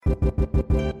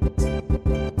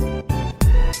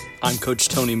I'm Coach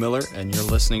Tony Miller, and you're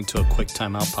listening to a Quick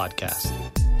Timeout podcast.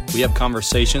 We have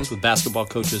conversations with basketball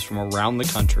coaches from around the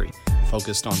country,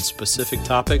 focused on specific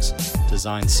topics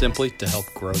designed simply to help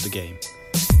grow the game.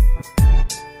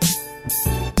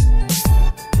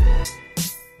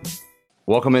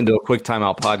 Welcome into a Quick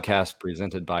Timeout podcast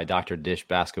presented by Dr. Dish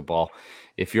Basketball.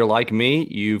 If you're like me,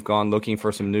 you've gone looking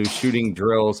for some new shooting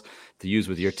drills to use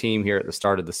with your team here at the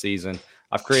start of the season.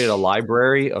 I've created a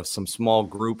library of some small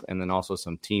group and then also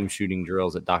some team shooting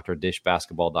drills at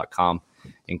drdishbasketball.com.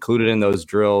 Included in those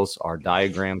drills are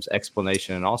diagrams,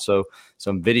 explanation, and also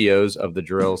some videos of the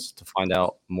drills. To find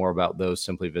out more about those,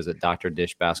 simply visit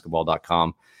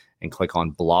drdishbasketball.com and click on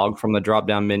blog from the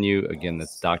drop-down menu. Again,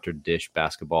 that's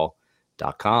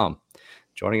drdishbasketball.com.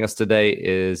 Joining us today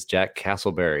is Jack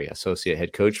Castleberry, Associate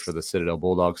Head Coach for the Citadel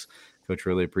Bulldogs. Coach,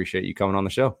 really appreciate you coming on the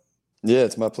show. Yeah,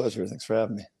 it's my pleasure. Thanks for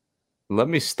having me. Let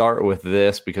me start with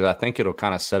this because I think it'll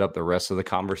kind of set up the rest of the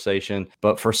conversation.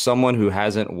 But for someone who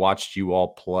hasn't watched you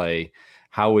all play,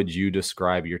 how would you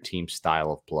describe your team's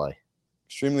style of play?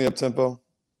 Extremely up-tempo,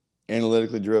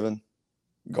 analytically driven,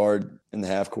 guard in the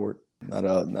half court, not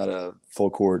a full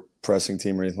court pressing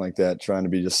team or anything like that, trying to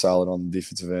be just solid on the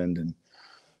defensive end and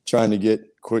trying to get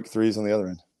quick threes on the other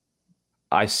end.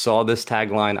 I saw this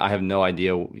tagline. I have no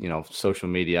idea, social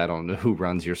media. I don't know who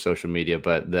runs your social media,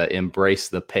 but the embrace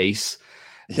the pace.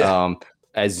 Yeah.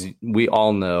 As we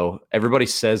all know, everybody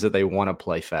says that they want to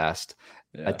play fast.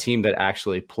 Yeah. A team that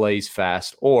actually plays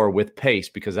fast or with pace,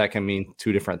 because that can mean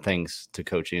two different things to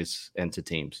coaches and to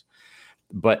teams.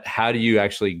 But how do you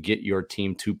actually get your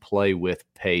team to play with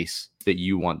pace that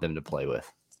you want them to play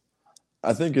with?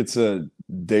 I think it's a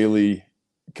daily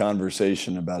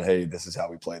conversation about, hey, this is how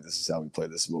we play, this is how we play,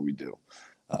 this is what we do.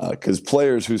 Because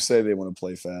players who say they want to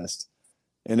play fast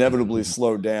inevitably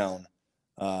slow down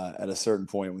at a certain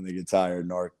point when they get tired.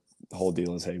 And our whole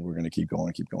deal is, hey, we're going to keep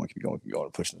going,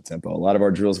 pushing the tempo. A lot of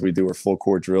our drills we do are full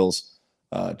court drills,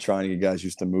 trying to get guys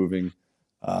used to moving.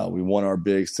 We want our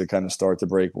bigs to kind of start the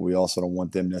break, but we also don't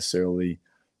want them necessarily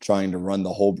trying to run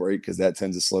the whole break because that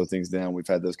tends to slow things down. We've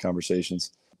had those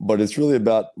conversations. But it's really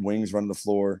about wings running the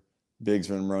floor,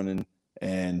 bigs running,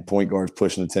 and point guards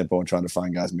pushing the tempo and trying to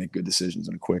find guys make good decisions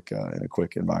in a quick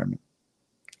environment.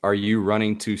 Are you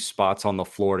running to spots on the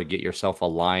floor to get yourself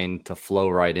aligned to flow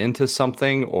right into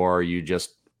something, or are you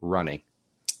just running?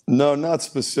 No, not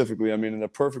specifically. I mean, in a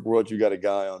perfect world, you got a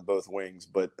guy on both wings,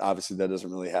 but obviously that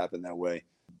doesn't really happen that way.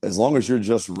 As long as you're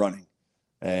just running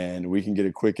and we can get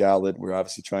a quick outlet, we're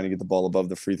obviously trying to get the ball above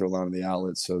the free throw line of the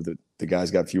outlet so that the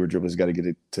guy's got fewer dribbles, got to get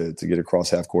it to get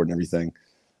across half court and everything.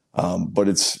 But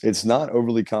it's not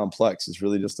overly complex. It's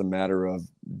really just a matter of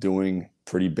doing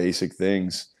pretty basic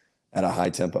things at a high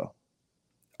tempo.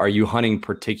 Are you hunting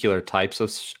particular types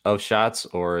of shots,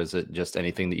 or is it just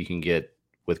anything that you can get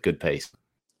with good pace?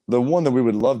 The one that we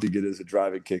would love to get is a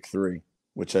drive and kick three,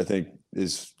 which I think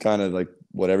is kind of like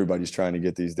what everybody's trying to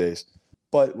get these days.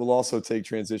 But we'll also take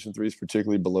transition threes,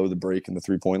 particularly below the break and the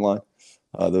three-point line.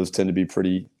 Those tend to be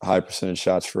pretty high percentage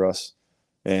shots for us.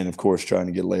 And, of course, trying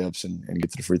to get layups and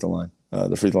get to the free throw line.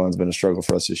 The free throw line has been a struggle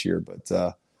for us this year.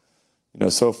 But,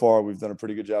 so far we've done a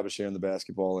pretty good job of sharing the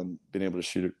basketball and been able to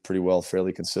shoot it pretty well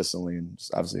fairly consistently, and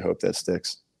just obviously hope that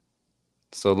sticks.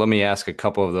 So let me ask a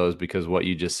couple of those because what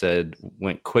you just said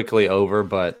went quickly over.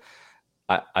 But,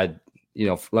 let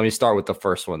me start with the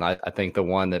first one. I think the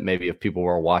one that maybe if people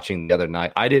were watching the other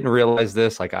night, I didn't realize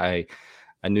this. Like I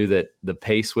knew that the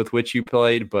pace with which you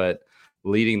played, but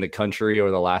leading the country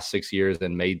over the last 6 years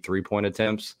and made three-point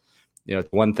attempts.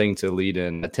 It's one thing to lead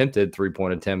in attempted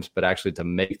three-point attempts, but actually to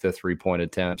make the three-point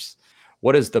attempts.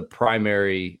 What is the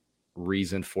primary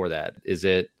reason for that? Is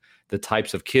it the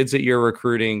types of kids that you're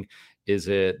recruiting? Is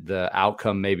it the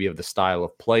outcome maybe of the style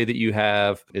of play that you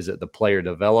have? Is it the player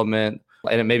development?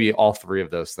 And it may be all three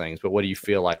of those things, but what do you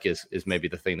feel like is maybe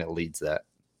the thing that leads that?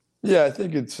 Yeah, I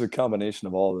think it's a combination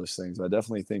of all of those things. I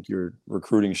definitely think you're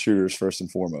recruiting shooters first and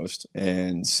foremost.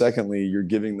 And secondly, you're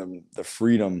giving them the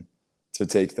freedom to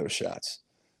take those shots.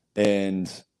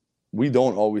 And we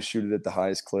don't always shoot it at the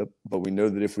highest clip, but we know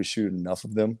that if we shoot enough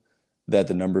of them, that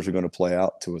the numbers are going to play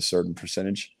out to a certain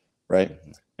percentage, right?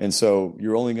 Mm-hmm. And so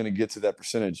you're only going to get to that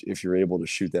percentage if you're able to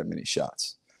shoot that many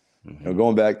shots. Mm-hmm.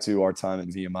 Going back to our time at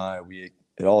VMI,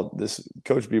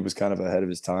 Coach B was kind of ahead of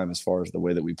his time as far as the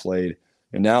way that we played.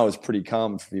 And now it's pretty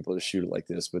common for people to shoot it like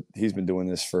this, but he's been doing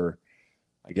this for,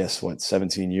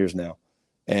 17 years now.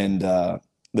 And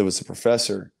there was a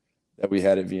professor that we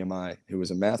had at VMI who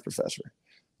was a math professor,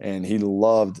 and he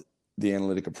loved the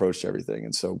analytic approach to everything.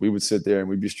 And so we would sit there and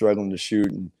we'd be struggling to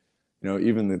shoot. And,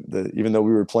 even though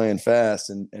we were playing fast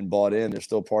and bought in, there's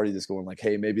still a party that's going like,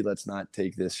 hey, maybe let's not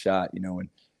take this shot, and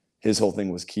his whole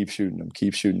thing was keep shooting them,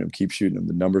 keep shooting them, keep shooting them.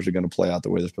 The numbers are going to play out the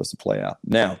way they're supposed to play out.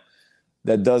 Now,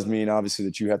 that does mean obviously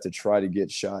that you have to try to get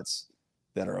shots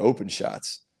that are open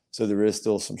shots. So there is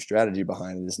still some strategy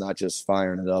behind it. It's not just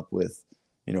firing it up with,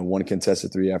 one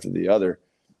contested three after the other.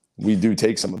 We do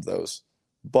take some of those.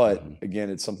 But again,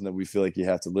 it's something that we feel like you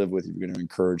have to live with if you're going to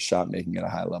encourage shot making at a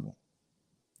high level.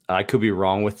 I could be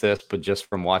wrong with this, but just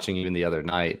from watching even the other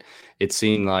night, it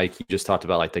seemed like you just talked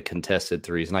about like the contested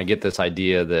threes. And I get this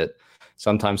idea that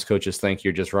sometimes coaches think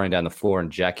you're just running down the floor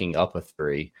and jacking up a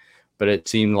three. But it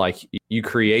seemed like you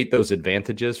create those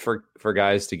advantages for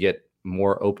guys to get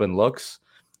more open looks.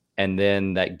 And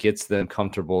then that gets them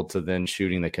comfortable to then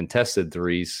shooting the contested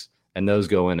threes, and those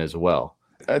go in as well.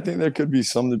 I think there could be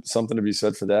something to be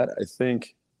said for that. I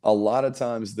think a lot of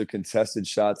times the contested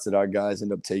shots that our guys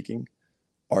end up taking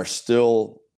are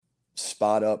still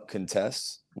spot up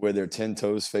contests where they're 10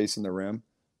 toes facing the rim,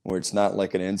 where it's not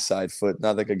like an inside foot,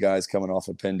 not like a guy's coming off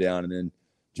a pin down and then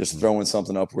just throwing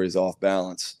something up where he's off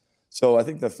balance. So I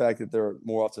think the fact that they're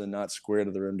more often than not square to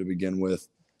the rim to begin with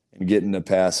and getting the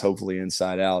pass hopefully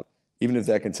inside out, even if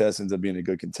that contest ends up being a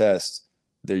good contest,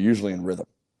 they're usually in rhythm.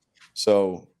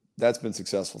 So that's been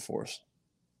successful for us.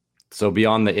 So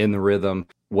beyond the in the rhythm,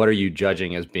 what are you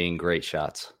judging as being great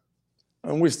shots?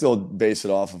 And we still base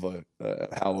it off of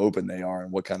how open they are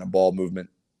and what kind of ball movement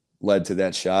led to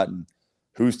that shot and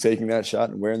who's taking that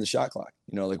shot and where in the shot clock.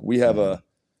 Like we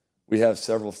have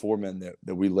several foremen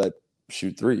that we let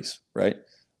shoot threes, right?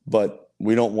 But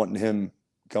we don't want him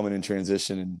coming in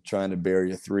transition and trying to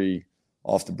bury a three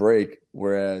off the break.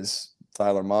 Whereas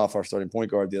Tyler Moff, our starting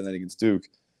point guard the other night against Duke,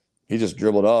 he just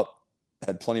dribbled up,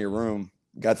 had plenty of room,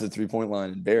 got to the 3-point line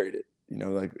and buried it.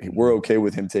 Like we're okay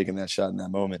with him taking that shot in that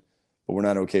moment, but we're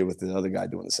not okay with the other guy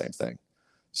doing the same thing.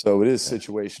 So it is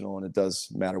situational, and it does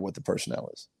matter what the personnel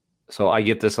is. So I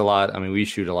get this a lot. I mean, we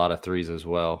shoot a lot of threes as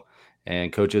well,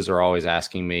 and coaches are always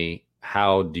asking me,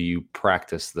 how do you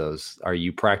practice those? Are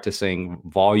you practicing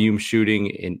volume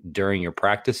shooting during your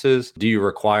practices? Do you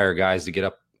require guys to get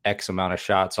up X amount of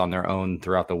shots on their own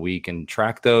throughout the week and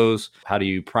track those? How do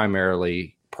you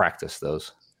primarily practice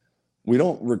those? We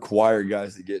don't require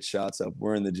guys to get shots up.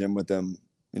 We're in the gym with them,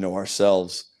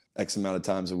 ourselves X amount of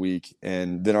times a week.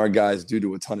 And then our guys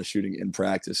do a ton of shooting in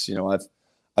practice.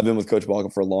 I've been with Coach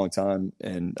Balkin for a long time,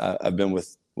 and I've been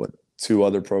with, 2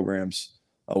 other programs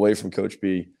away from Coach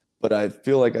B. But I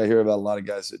feel like I hear about a lot of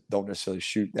guys that don't necessarily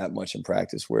shoot that much in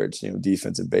practice, where it's,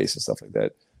 defensive base and stuff like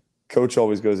that. Coach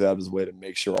always goes out of his way to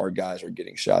make sure our guys are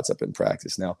getting shots up in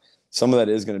practice. Now, some of that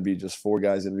is going to be just 4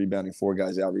 guys in rebounding, 4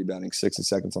 guys out rebounding, 60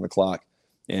 seconds on the clock.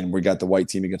 And we got the white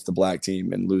team against the black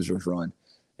team and losers run.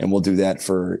 And we'll do that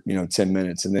for, 10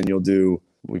 minutes. And then you'll do,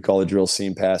 we call it drill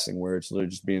seam passing, where it's literally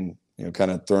just being,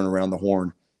 kind of thrown around the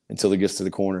horn until it gets to the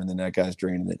corner, and then that guy's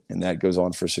draining it. And that goes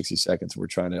on for 60 seconds. We're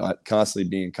trying to constantly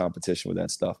be in competition with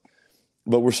that stuff.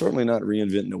 But we're certainly not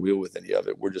reinventing the wheel with any of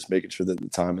it. We're just making sure that the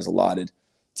time is allotted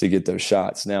to get those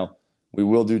shots. Now, we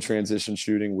will do transition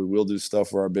shooting. We will do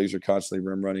stuff where our bigs are constantly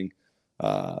rim running.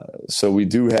 So we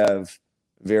do have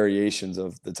variations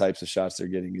of the types of shots they're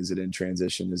getting. Is it in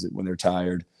transition? Is it when they're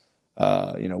tired?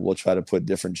 We'll try to put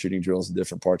different shooting drills in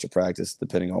different parts of practice,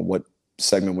 depending on what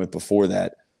segment went before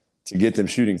that, to get them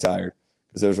shooting tired,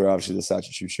 because those are obviously the shots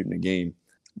that you shoot in a game.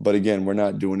 But again, we're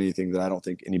not doing anything that I don't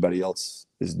think anybody else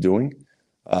is doing.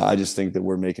 I just think that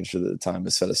we're making sure that the time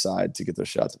is set aside to get those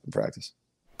shots up in practice.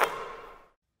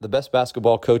 The best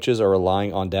basketball coaches are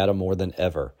relying on data more than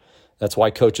ever. That's why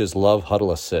coaches love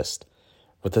Huddle Assist.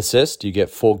 With Assist, you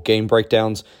get full game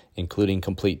breakdowns, including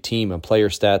complete team and player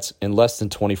stats, in less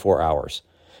than 24 hours.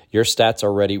 Your stats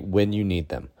are ready when you need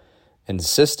them. And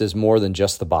Assist is more than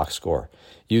just the box score.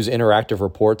 Use interactive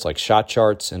reports like shot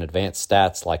charts and advanced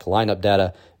stats like lineup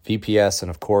data, VPS, and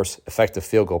of course, effective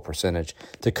field goal percentage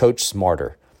to coach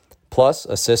smarter. Plus,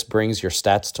 Assist brings your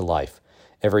stats to life.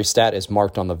 Every stat is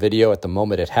marked on the video at the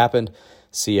moment it happened.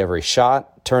 See every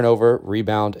shot, turnover,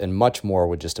 rebound, and much more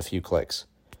with just a few clicks.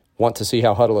 Want to see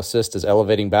how Huddle Assist is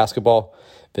elevating basketball?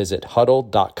 Visit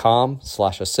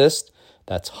huddle.com/assist.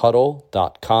 That's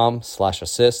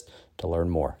huddle.com/assist to learn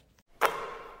more.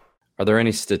 Are there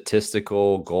any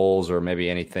statistical goals or maybe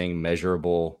anything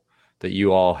measurable that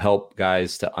you all help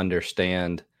guys to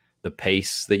understand the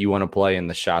pace that you want to play and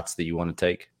the shots that you want to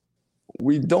take?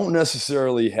 We don't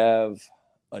necessarily have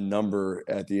a number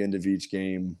at the end of each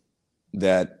game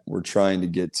that we're trying to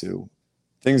get to.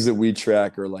 Things that we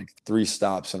track are like 3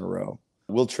 stops in a row.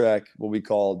 We'll track what we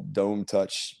call dome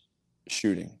touch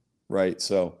shooting, right?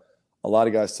 So a lot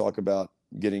of guys talk about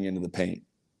getting into the paint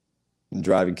and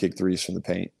driving kick threes from the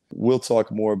paint. We'll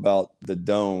talk more about the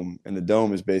dome, and the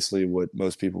dome is basically what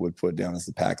most people would put down as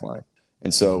the pack line.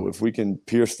 And so if we can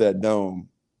pierce that dome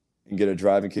and get a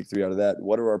driving kick three out of that,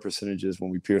 what are our percentages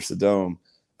when we pierce the dome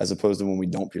as opposed to when we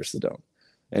don't pierce the dome?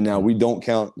 And now we don't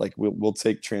count, like we'll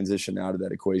take transition out of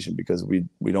that equation because we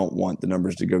don't want the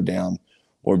numbers to go down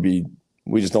or we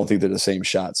just don't think they're the same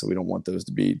shot. So we don't want those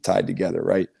to be tied together,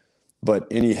 right? But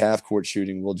any half court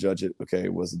shooting, we'll judge it. Okay,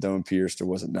 was the dome pierced or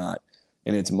was it not?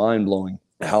 And it's mind blowing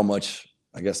how much,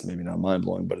 I guess maybe not mind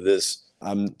blowing, but it is.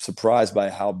 I'm surprised by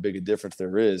how big a difference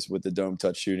there is with the dome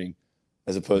touch shooting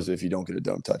as opposed to if you don't get a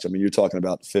dome touch. I mean, you're talking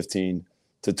about 15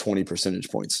 to 20 percentage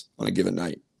points on a given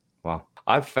night. Wow.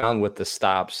 I've found with the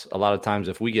stops, a lot of times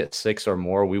if we get 6 or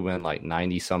more, we win like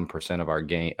 90% of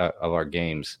our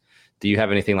games. Do you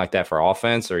have anything like that for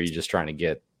offense, or are you just trying to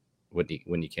get when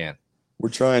you can? We're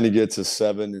trying to get to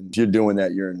 7, and if you're doing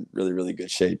that, you're in really, really good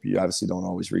shape. You obviously don't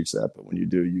always reach that, but when you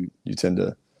do, you tend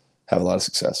to have a lot of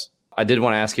success. I did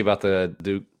want to ask you about the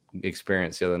Duke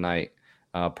experience the other night.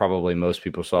 Probably most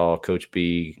people saw Coach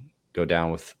B go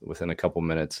down within a couple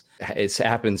minutes. It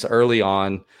happens early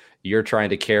on. You're trying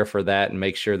to care for that and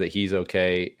make sure that he's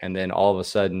okay. And then all of a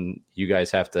sudden you guys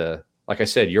have to, like I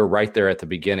said, you're right there at the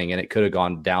beginning and it could have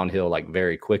gone downhill like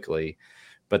very quickly.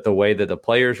 But the way that the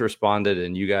players responded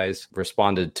and you guys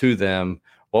responded to them,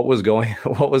 what was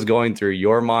going through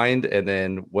your mind? And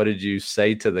then what did you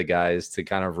say to the guys to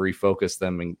kind of refocus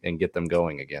them and get them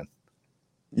going again?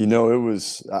 You know, it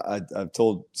was, I've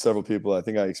told several people, I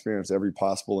think I experienced every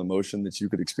possible emotion that you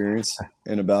could experience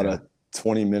in about a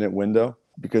 20-minute window,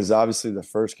 because obviously the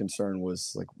first concern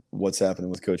was like, what's happening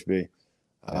with Coach B,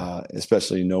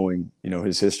 especially knowing,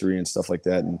 his history and stuff like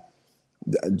that. And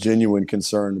a genuine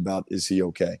concern about, is he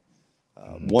okay?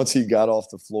 Once he got off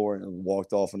the floor and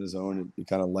walked off on his own, it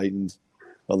kind of lightened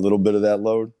a little bit of that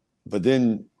load. But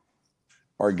then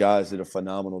our guys did a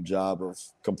phenomenal job of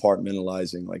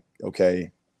compartmentalizing, like,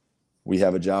 okay, we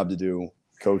have a job to do.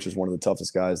 Coach is one of the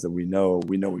toughest guys that we know.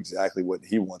 We know exactly what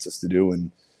he wants us to do.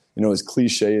 And, as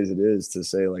cliche as it is to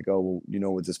say, like, oh, well, you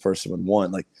know what this person would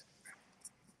want, like,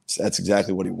 that's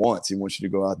exactly what he wants. He wants you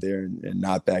to go out there and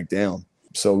not back down.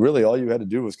 So really all you had to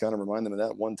do was kind of remind them of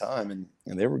that one time, and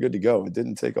they were good to go. It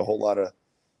didn't take a whole lot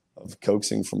of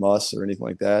coaxing from us or anything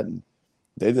like that. And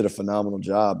they did a phenomenal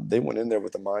job. They went in there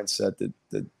with the mindset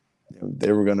that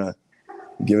they were going to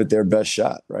give it their best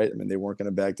shot, right? I mean, they weren't going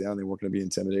to back down. They weren't going to be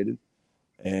intimidated.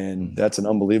 And that's an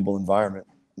unbelievable environment.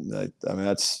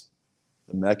 That's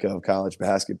the mecca of college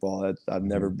basketball. I've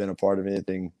never been a part of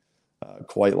anything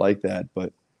quite like that,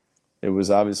 but it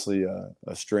was obviously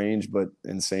a strange but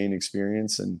insane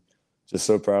experience, and just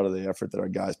so proud of the effort that our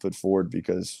guys put forward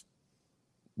because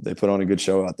they put on a good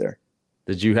show out there.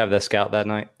 Did you have that scout that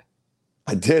night?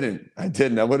 I didn't. I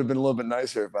would have been a little bit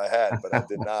nicer if I had, but I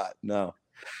did not. No.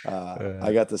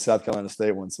 I got the South Carolina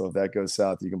State one, so if that goes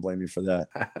south, you can blame me for that.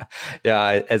 Yeah,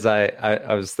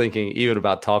 I was thinking even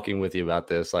about talking with you about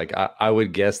this, like I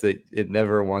would guess that it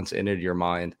never once entered your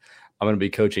mind, I'm going to be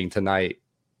coaching tonight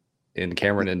in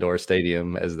Cameron Indoor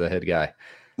Stadium as the head guy.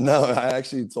 No, I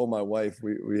actually told my wife,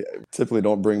 we typically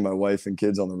don't bring my wife and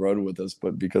kids on the road with us,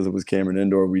 but because it was Cameron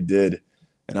Indoor, we did.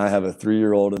 And I have a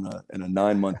 3-year-old and a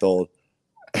 9-month-old.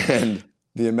 And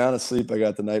the amount of sleep I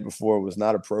got the night before was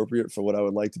not appropriate for what I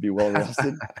would like to be well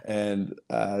rested. And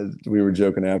we were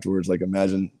joking afterwards, like,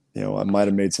 imagine, I might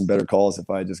have made some better calls if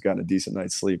I had just gotten a decent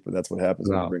night's sleep, but that's what happens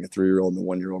when you bring a 3-year-old and a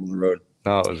 1-year-old on the road.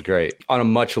 Oh, it was great. On a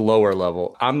much lower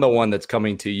level, I'm the one that's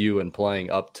coming to you and playing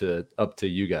up to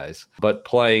you guys, but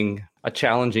playing a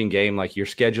challenging game, like you're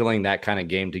scheduling that kind of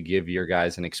game to give your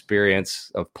guys an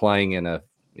experience of playing in a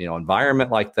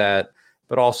environment like that,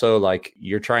 but also like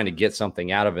you're trying to get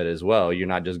something out of it as well. You're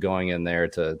not just going in there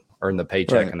to earn the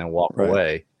paycheck and then walk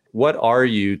away. What are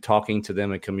you talking to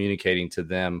them and communicating to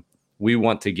them? We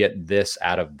want to get this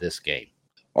out of this game.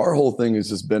 Our whole thing has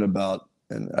just been about,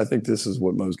 and I think this is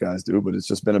what most guys do, but it's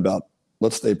just been about,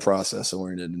 let's stay process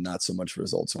oriented and not so much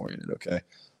results oriented. Okay.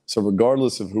 So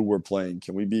regardless of who we're playing,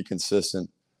 can we be consistent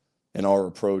in our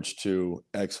approach to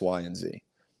X, Y, and Z?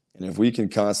 And if we can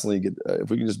constantly if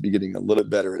we can just be getting a little bit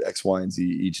better at X, Y, and Z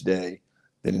each day,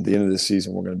 then at the end of the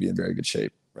season, we're going to be in very good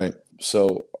shape. Right.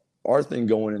 So our thing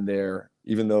going in there,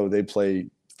 even though they play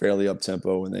fairly up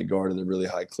tempo and they guard at a really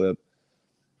high clip,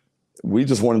 we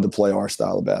just wanted to play our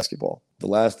style of basketball. The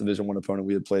last Division I opponent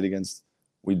we had played against,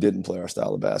 we didn't play our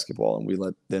style of basketball, and we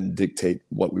let them dictate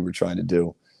what we were trying to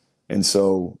do. And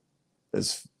so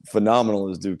as phenomenal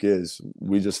as Duke is,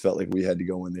 we just felt like we had to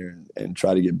go in there and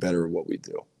try to get better at what we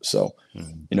do. So,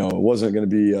 it wasn't going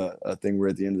to be a thing where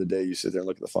at the end of the day you sit there and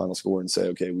look at the final score and say,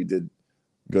 okay, we did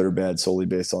good or bad solely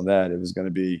based on that. It was going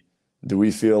to be, do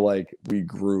we feel like we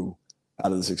grew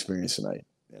out of this experience tonight?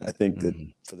 And I think that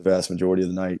for the vast majority of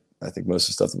the night, I think most of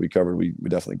the stuff that we covered, we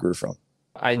definitely grew from.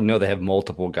 I know they have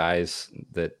multiple guys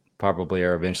that probably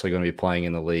are eventually going to be playing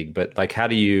in the league, but like, how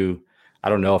do you, I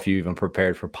don't know if you even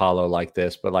prepared for Paulo like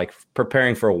this, but like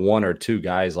preparing for one or two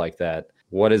guys like that,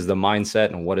 what is the mindset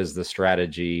and what is the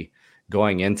strategy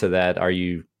going into that?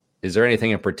 Is there anything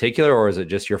in particular, or is it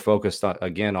just you're focused on,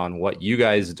 again, on what you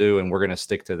guys do and we're going to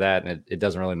stick to that, and it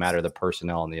doesn't really matter the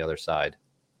personnel on the other side?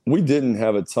 We didn't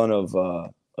have a ton of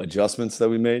adjustments that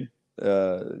we made.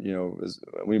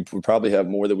 We probably have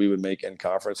more that we would make in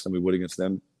conference than we would against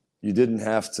them. You didn't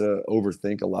have to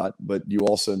overthink a lot, but you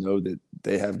also know that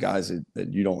they have guys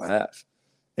that you don't have.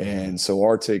 And so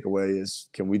our takeaway is,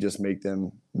 can we just make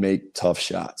them make tough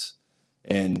shots?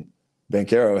 And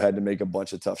Banchero had to make a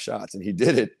bunch of tough shots, and he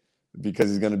did it because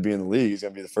he's going to be in the league. He's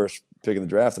going to be the first pick in the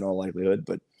draft in all likelihood.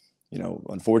 But,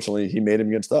 unfortunately, he made him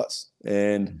against us.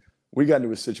 And we got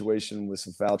into a situation with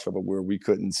some foul trouble where we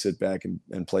couldn't sit back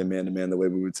and play man-to-man the way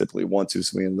we would typically want to,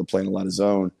 so we ended up playing a lot of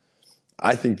zone.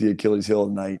 I think the Achilles heel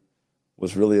tonight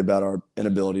was really about our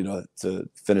inability to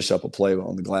finish up a play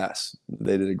on the glass.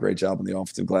 They did a great job on the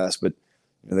offensive glass, but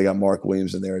they got Mark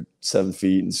Williams in there at 7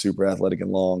 feet and super athletic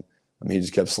and long. I mean, he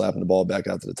just kept slapping the ball back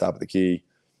out to the top of the key.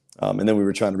 And then we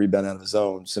were trying to rebound out of the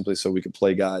zone simply so we could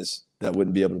play guys that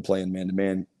wouldn't be able to play in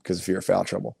man-to-man because of fear of foul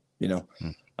trouble,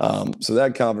 So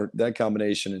that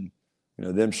combination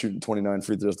and, them shooting 29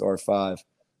 free throws to R5,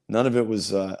 none of it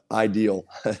was ideal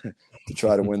to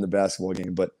try to win the basketball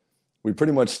game. But we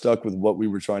pretty much stuck with what we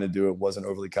were trying to do. It wasn't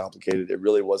overly complicated. It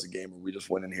really was a game where we just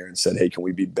went in here and said, hey, can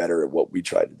we be better at what we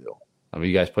tried to do? I mean,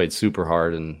 you guys played super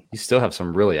hard, and you still have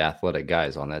some really athletic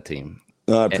guys on that team.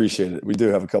 No, I appreciate it. We do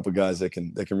have a couple of guys that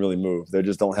can really move. They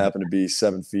just don't happen to be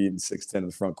 7 feet and 6'10" in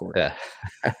the front court. Yeah,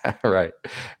 right.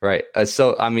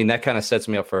 So, I mean, that kind of sets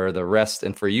me up for the rest,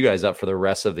 and for you guys up for the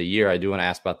rest of the year. I do want to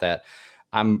ask about that.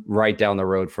 I'm right down the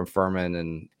road from Furman,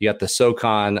 and you got the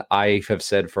SoCon. I have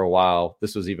said for a while,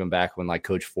 this was even back when like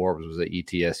Coach Forbes was at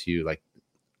ETSU. Like,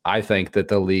 I think that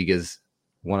the league is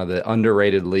one of the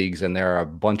underrated leagues, and there are a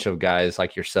bunch of guys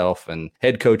like yourself and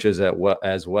head coaches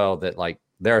as well that like.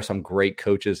 There are some great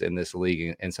coaches in this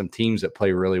league and some teams that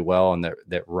play really well and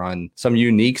that run some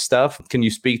unique stuff. Can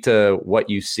you speak to what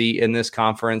you see in this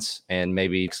conference and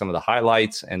maybe some of the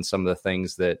highlights and some of the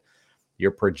things that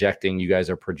you guys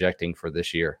are projecting for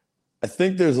this year? I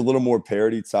think there's a little more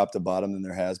parity top to bottom than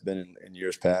there has been in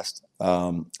years past.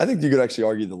 I think you could actually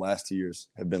argue the last 2 years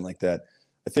have been like that.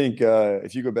 I think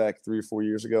if you go back 3 or 4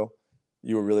 years ago,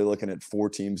 you were really looking at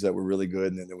 4 teams that were really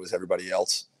good, and then there was everybody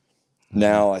else.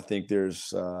 Now I think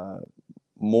there's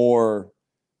more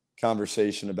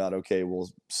conversation about, okay, well,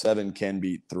 7 can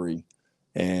beat 3.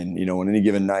 And, on any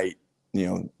given night,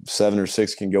 7 or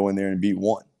 6 can go in there and beat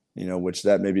 1, which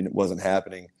that maybe wasn't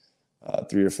happening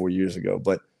 3 or 4 years ago.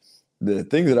 But the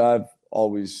thing that I've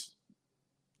always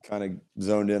kind of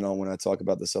zoned in on when I talk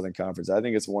about the Southern Conference, I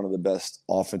think it's one of the best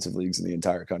offensive leagues in the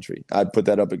entire country. I'd put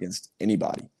that up against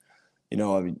anybody. I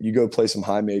mean, you go play some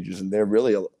high majors, and they're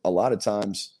really a lot of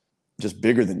times – just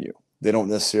bigger than you. They don't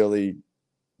necessarily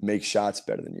make shots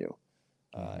better than you.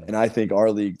 And I think our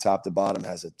league top to bottom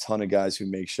has a ton of guys who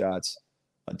make shots,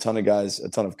 a ton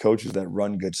of coaches that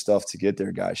run good stuff to get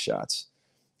their guys shots.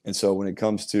 And so when it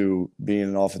comes to being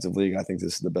an offensive league, I think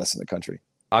this is the best in the country.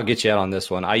 I'll get you out on this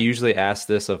one. I usually ask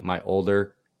this of my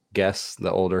older guests,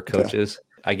 the older coaches.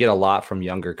 I get a lot from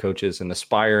younger coaches and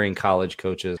aspiring college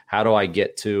coaches. How do I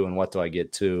get to and what do I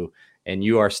get to? And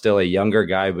you are still a younger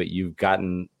guy, but you've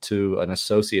gotten to an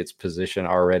associate's position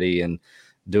already and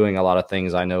doing a lot of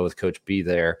things I know with Coach B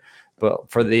there.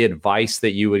 But for the advice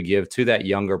that you would give to that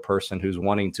younger person who's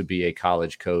wanting to be a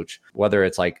college coach, whether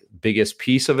it's like biggest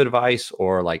piece of advice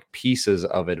or like pieces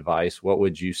of advice, what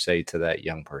would you say to that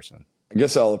young person? I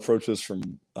guess I'll approach this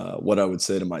from what I would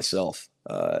say to myself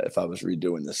if I was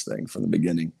redoing this thing from the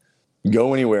beginning.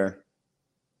 Go anywhere,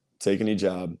 take any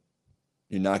job.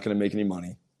 You're not going to make any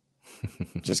money.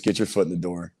 Just get your foot in the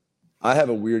door. I have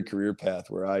a weird career path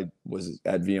where I was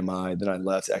at VMI, then I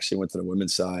left, actually went to the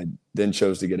women's side, then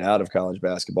chose to get out of college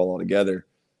basketball altogether,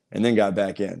 and then got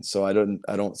back in. So I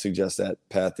don't suggest that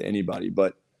path to anybody.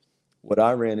 But what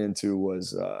I ran into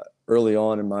was early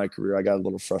on in my career, I got a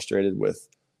little frustrated with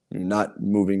not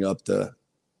moving up the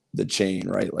chain,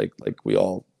 right? Like we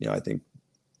all, I think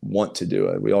want to do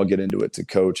it. We all get into it to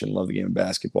coach and love the game of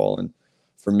basketball. And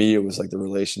for me, it was like the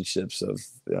relationships of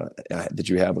that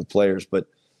you have with players. But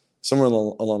somewhere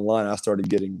along the line, I started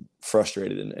getting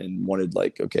frustrated and wanted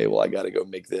like, okay, well, I got to go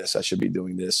make this. I should be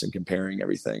doing this and comparing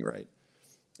everything, right?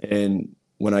 And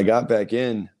when I got back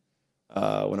in,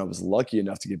 when I was lucky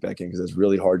enough to get back in, because that's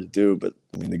really hard to do. But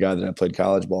I mean, the guy that I played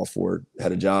college ball for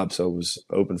had a job, so it was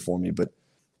open for me. But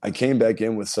I came back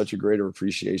in with such a greater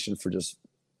appreciation for just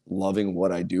loving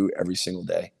what I do every single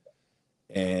day.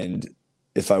 And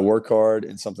if I work hard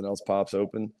and something else pops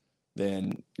open,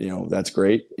 then, that's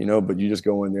great, but you just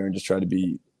go in there and just try to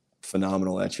be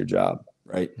phenomenal at your job,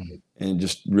 right? Mm-hmm. And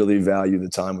just really value the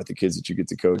time with the kids that you get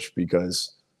to coach,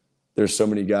 because there's so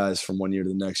many guys from one year to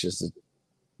the next, just that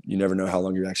you never know how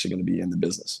long you're actually going to be in the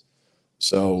business.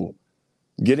 So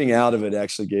getting out of it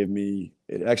actually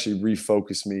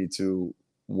refocused me to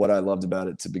what I loved about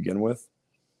it to begin with.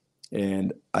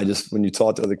 And when you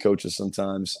talk to other coaches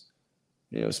sometimes,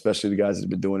 especially the guys that have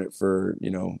been doing it for,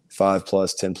 5+,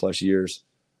 10+ years,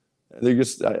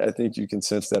 I think you can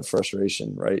sense that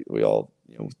frustration, right? We all,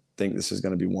 think this is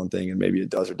going to be one thing, and maybe it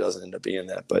does or doesn't end up being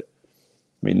that. But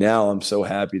now I'm so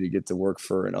happy to get to work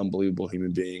for an unbelievable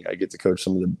human being. I get to coach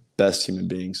some of the best human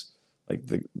beings. Like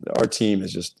our team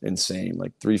is just insane,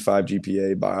 like 3.5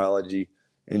 GPA, biology,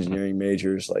 engineering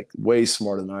majors, like way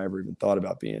smarter than I ever even thought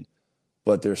about being.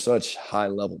 But they're such high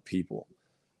level people.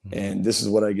 And this is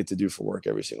what I get to do for work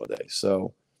every single day.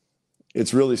 So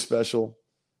it's really special.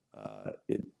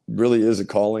 It really is a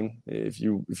calling. If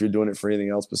you're doing it for anything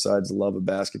else besides the love of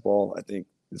basketball, I think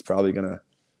it's probably going to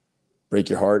break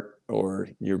your heart, or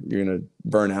you're going to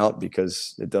burn out,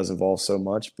 because it does involve so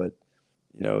much. But,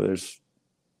 there's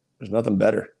nothing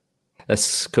better.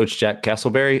 That's Coach Jack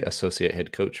Castleberry, Associate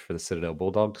Head Coach for the Citadel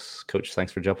Bulldogs. Coach,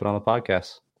 thanks for jumping on the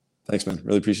podcast. Thanks, man.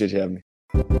 Really appreciate you having me.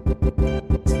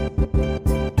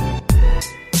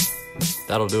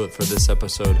 That'll do it for this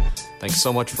episode. Thanks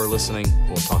so much for listening.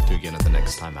 We'll talk to you again at the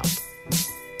next time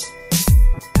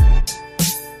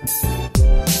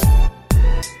out.